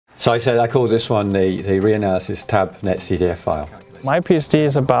So I call this one the reanalysis tab net CDF file. My PhD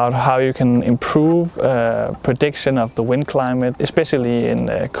is about how you can improve prediction of the wind climate, especially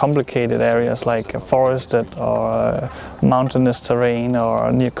in complicated areas like forested or mountainous terrain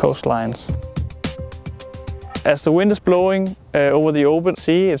or near coastlines. As the wind is blowing over the open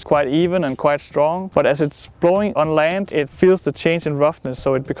sea, it's quite even and quite strong, but as it's blowing on land, it feels the change in roughness,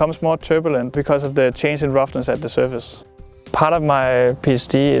 so it becomes more turbulent because of the change in roughness at the surface. Part of my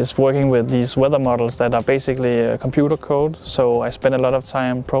PhD is working with these weather models that are basically computer code, so I spend a lot of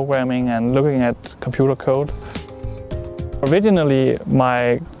time programming and looking at computer code. Originally,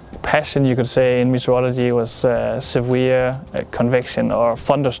 my passion, you could say, in meteorology was severe convection or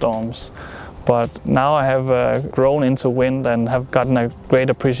thunderstorms. But now I have grown into wind and have gotten a great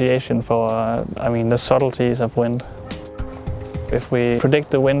appreciation for the subtleties of wind. If we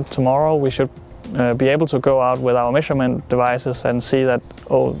predict the wind tomorrow, we should be able to go out with our measurement devices and see that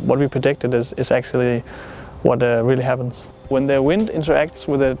what we predicted is actually what really happens. When the wind interacts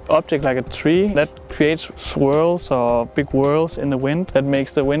with an object like a tree, that creates swirls or big whirls in the wind that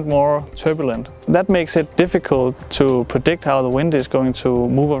makes the wind more turbulent. That makes it difficult to predict how the wind is going to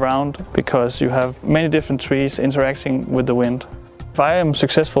move around because you have many different trees interacting with the wind. If I am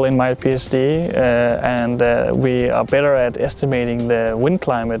successful in my PhD and we are better at estimating the wind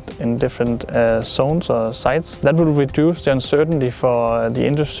climate in different zones or sites, that will reduce the uncertainty for the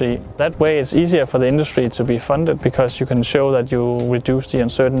industry. That way it's easier for the industry to be funded because you can show that you reduce the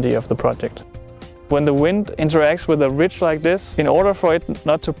uncertainty of the project. When the wind interacts with a ridge like this, in order for it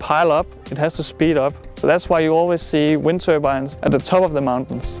not to pile up, it has to speed up. So that's why you always see wind turbines at the top of the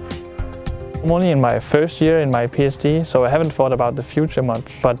mountains. I'm only in my first year in my PhD, so I haven't thought about the future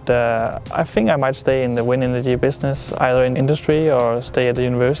much, but I think I might stay in the wind energy business, either in industry or stay at the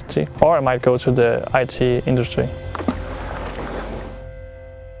university, or I might go to the IT industry.